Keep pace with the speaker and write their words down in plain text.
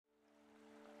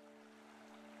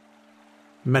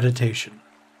Meditation.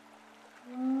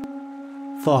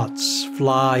 Thoughts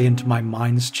fly into my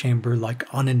mind's chamber like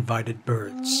uninvited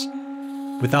birds.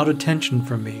 Without attention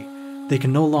from me, they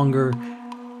can no longer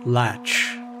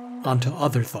latch onto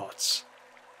other thoughts.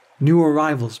 New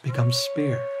arrivals become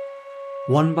spare.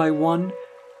 One by one,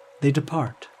 they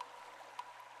depart.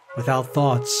 Without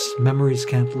thoughts, memories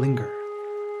can't linger.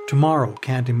 Tomorrow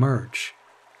can't emerge.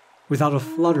 Without a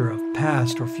flutter of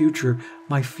past or future,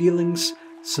 my feelings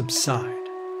subside.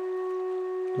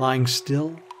 Lying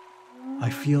still, I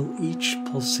feel each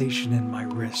pulsation in my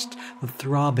wrist, the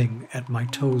throbbing at my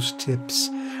toes' tips.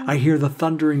 I hear the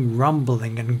thundering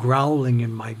rumbling and growling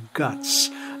in my guts,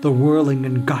 the whirling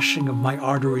and gushing of my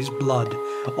arteries' blood.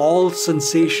 All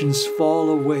sensations fall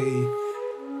away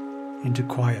into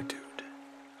quietude.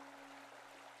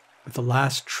 With the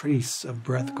last trace of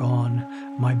breath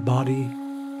gone, my body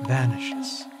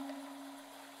vanishes,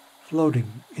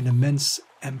 floating in immense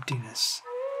emptiness,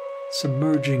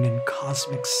 submerging in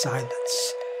cosmic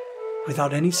silence,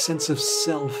 without any sense of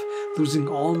self, losing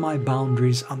all my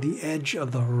boundaries. On the edge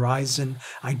of the horizon,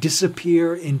 I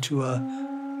disappear into a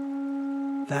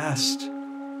vast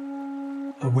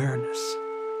awareness.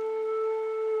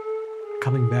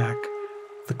 Coming back,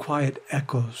 the quiet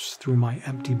echoes through my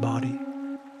empty body.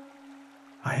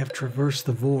 I have traversed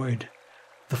the void,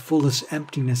 the fullest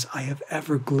emptiness I have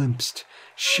ever glimpsed,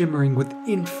 shimmering with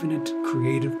infinite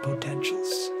creative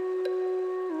potentials.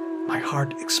 My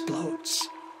heart explodes.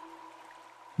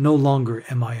 No longer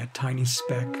am I a tiny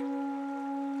speck.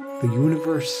 The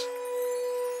universe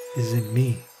is in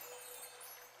me.